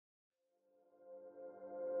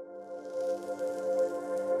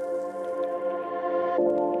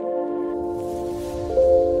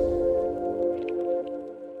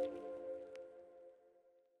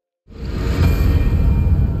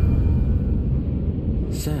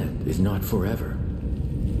sand is not forever.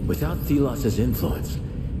 Without Thelos' influence,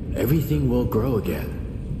 everything will grow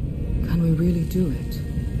again. Can we really do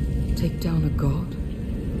it? Take down a god?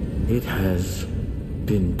 It has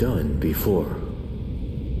been done before.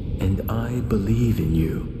 And I believe in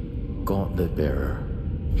you, Gauntlet Bearer.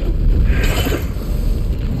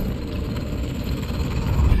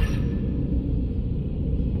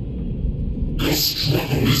 Your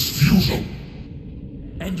struggle is futile.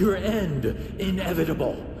 And your end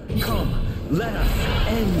inevitable. Come, let us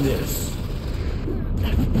end this.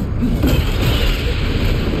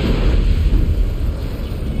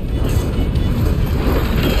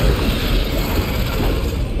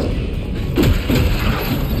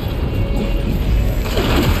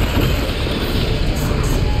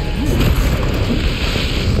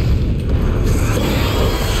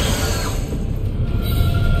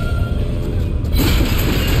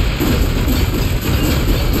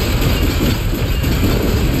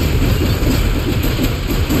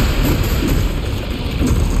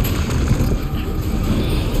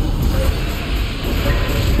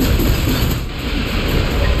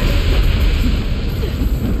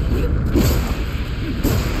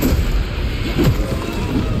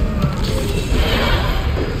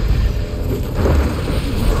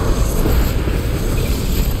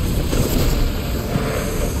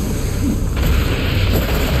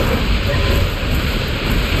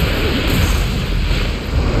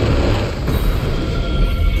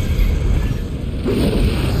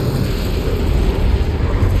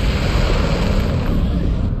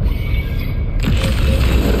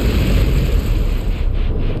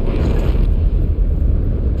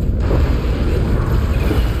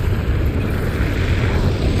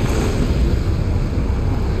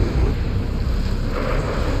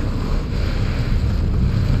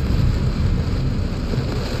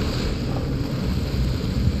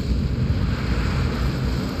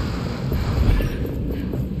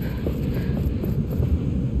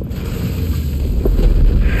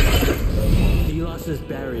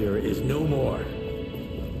 Barrier is no more.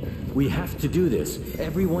 We have to do this.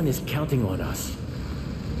 Everyone is counting on us.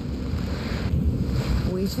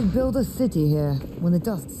 We should build a city here when the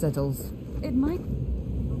dust settles. It might...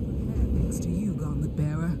 Thanks to you, Gauntlet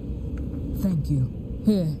Bearer. Thank you.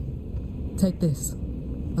 Here, take this.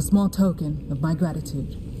 A small token of my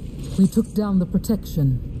gratitude. We took down the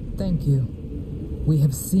protection. Thank you. We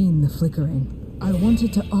have seen the flickering. I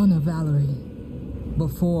wanted to honor Valerie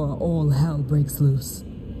before all hell breaks loose.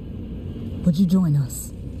 Would you join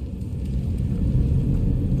us?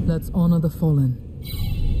 Let's honor the fallen.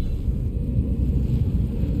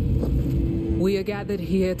 We are gathered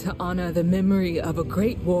here to honor the memory of a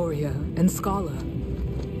great warrior and scholar.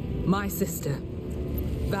 My sister,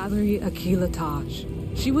 Valerie Akila Taj.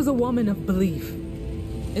 She was a woman of belief.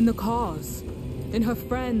 In the cause, in her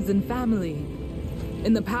friends and family,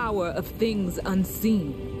 in the power of things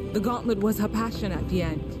unseen. The gauntlet was her passion at the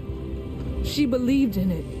end. She believed in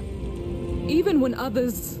it. Even when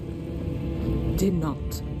others did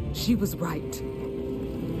not, she was right.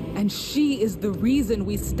 And she is the reason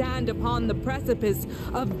we stand upon the precipice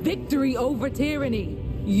of victory over tyranny.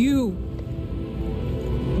 You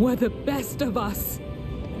were the best of us.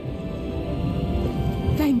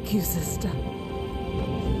 Thank you, sister.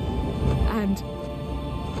 And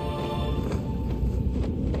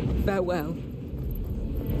farewell.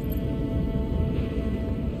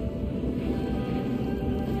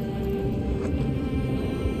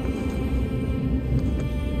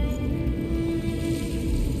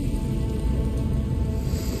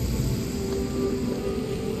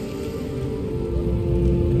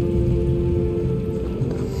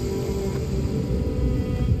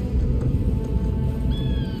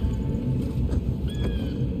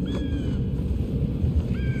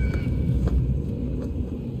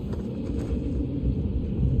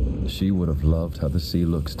 She would have loved how the sea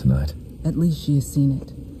looks tonight. At least she has seen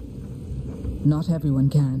it. Not everyone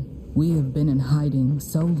can. We have been in hiding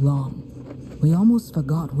so long. We almost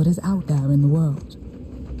forgot what is out there in the world.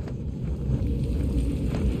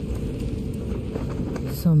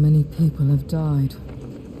 So many people have died.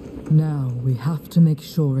 Now we have to make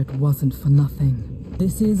sure it wasn't for nothing.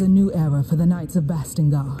 This is a new era for the Knights of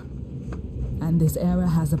Bastingar. And this era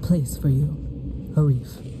has a place for you,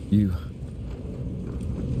 Harif.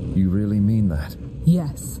 You really mean that?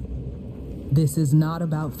 Yes. This is not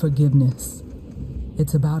about forgiveness.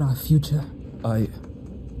 It's about our future.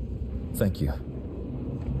 Thank you.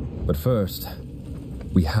 But first,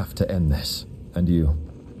 we have to end this. And you.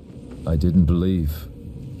 I didn't believe.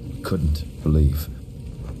 Couldn't believe.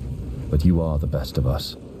 But you are the best of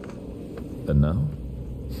us. And now?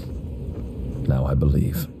 Now I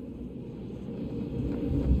believe.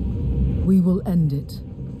 We will end it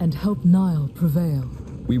and help Nile prevail.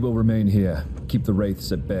 We will remain here, keep the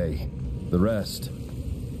Wraiths at bay. The rest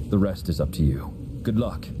is up to you. Good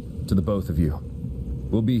luck to the both of you.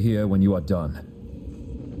 We'll be here when you are done.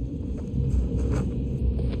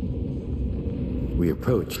 We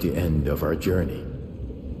approach the end of our journey.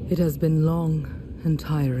 It has been long and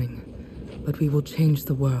tiring, but we will change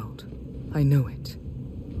the world. I know it.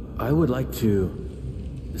 I would like to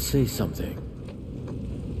say something.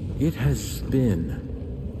 It has been...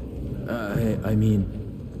 I mean...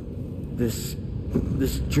 This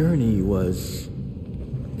journey was...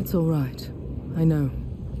 It's all right. I know.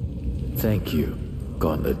 Thank you,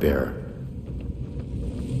 Gauntlet Bearer.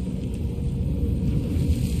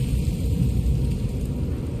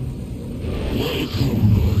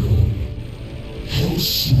 Welcome, Nile. How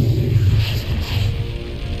small you have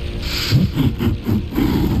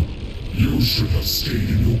become. You should have stayed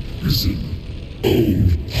in your prison,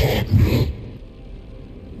 old partner.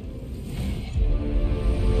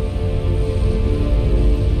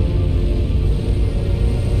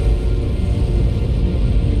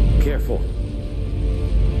 Careful.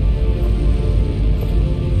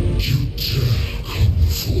 You dare come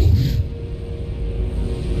before me?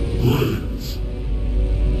 Brave,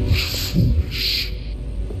 but foolish.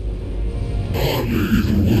 Hardly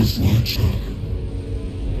even worth my time.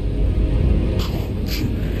 Come to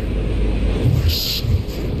me, my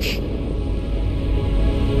servant.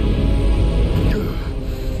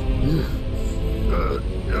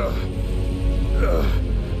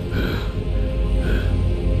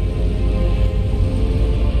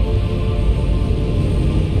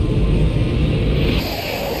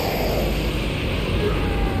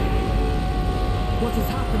 What is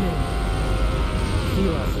happening?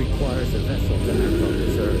 Theros requires a vessel to act on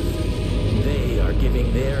this earth. They are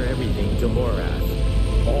giving their everything to Morath.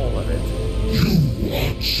 All of it. You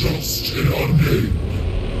are just an unnamed.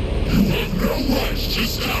 You have no right to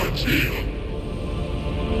stand here.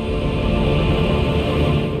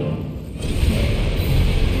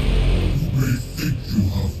 You may think you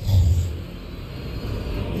have power,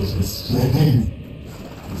 but the struggle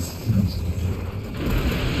is futile.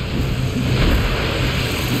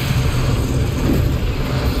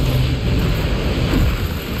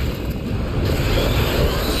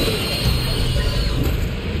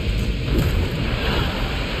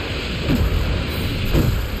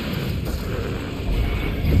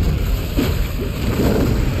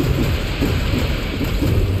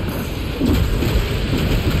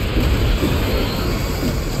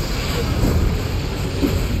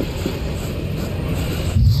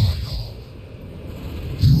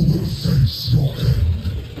 You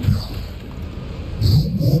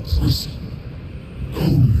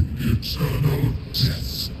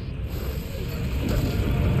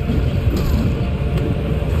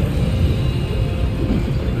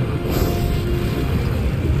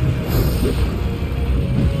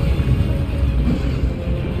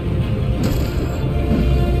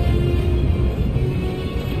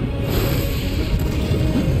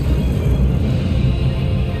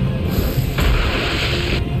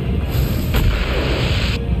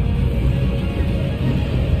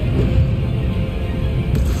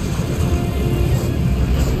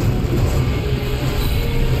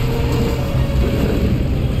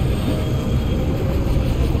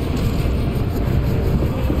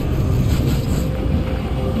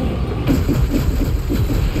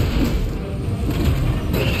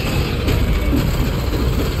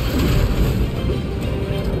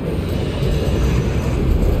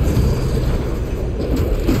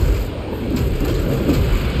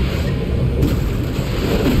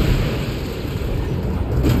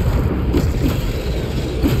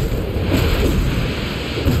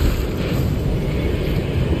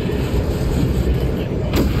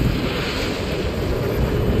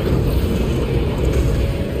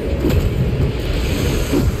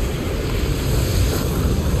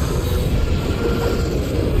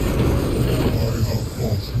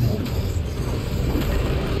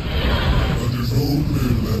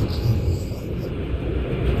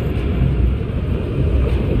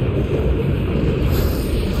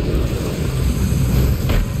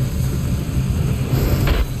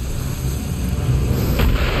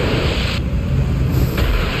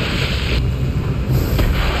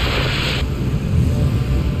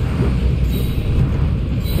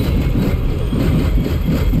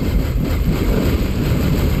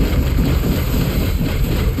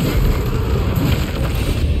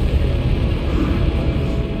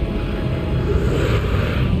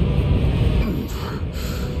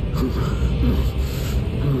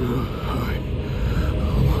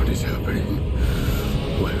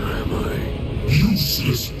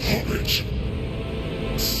useless puppet.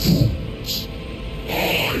 Fools. I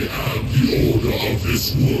am the order of this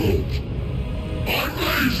world. I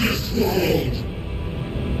made this world.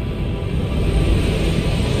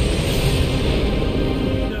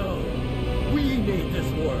 No, we made this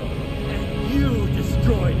world, and you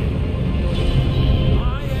destroyed it.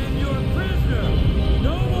 I am your prisoner,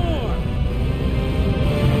 no more.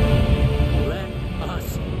 Let us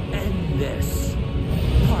end this,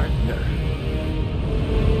 partner.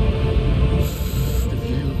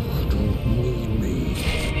 You don't need me.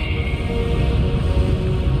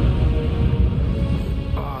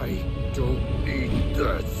 I don't need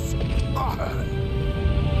this.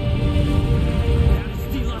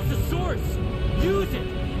 Majesty lost the source. Use it.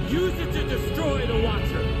 Use it to destroy the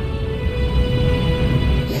Watcher.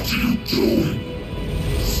 What are you doing?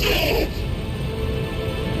 Stop!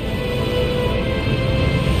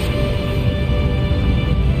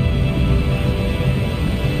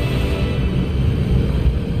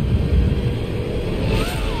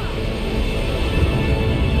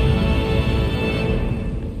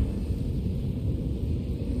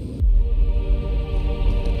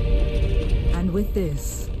 And with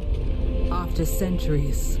this, after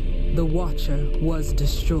centuries, the Watcher was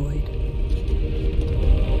destroyed.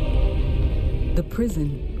 The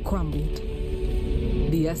prison crumbled.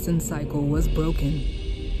 The essence cycle was broken.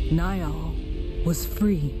 Niall was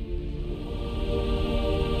free.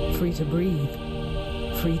 Free to breathe.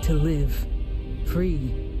 Free to live.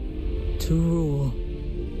 Free to rule.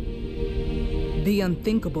 The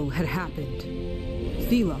unthinkable had happened.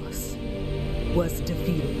 Thelos was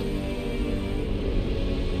defeated.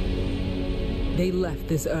 They left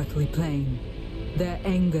this earthly plane. Their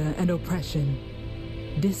anger and oppression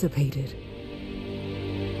dissipated.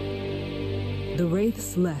 The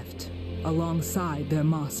Wraiths left alongside their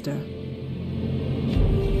master.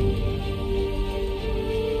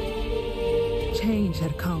 Change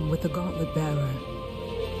had come with the Gauntlet Bearer,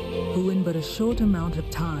 who in but a short amount of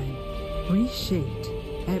time reshaped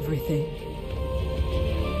everything.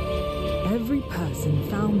 Every person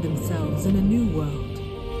found themselves in a new world.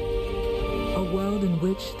 A world in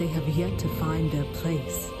which they have yet to find their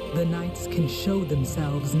place. The Knights can show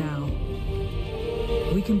themselves now.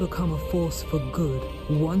 We can become a force for good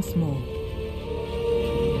once more.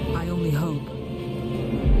 I only hope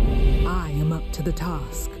I am up to the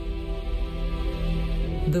task.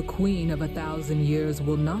 The Queen of 1,000 Years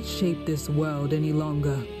will not shape this world any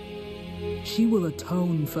longer. She will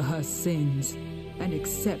atone for her sins and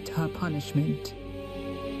accept her punishment.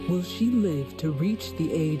 Will she live to reach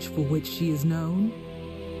the age for which she is known?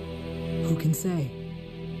 Who can say?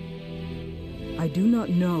 I do not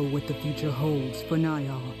know what the future holds for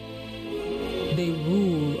Niall. They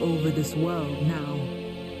rule over this world now.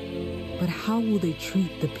 But how will they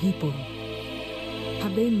treat the people?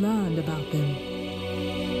 Have they learned about them?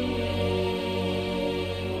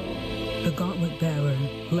 The Gauntlet Bearer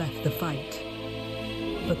left the fight.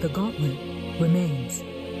 But the Gauntlet remains,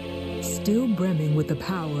 still brimming with the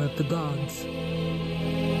power of the gods.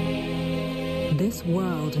 This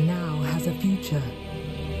world now has a future.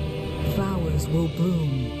 Flowers will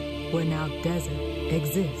bloom where now desert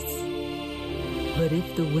exists. But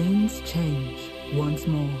if the winds change once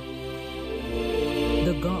more,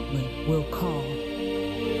 the Gauntlet will call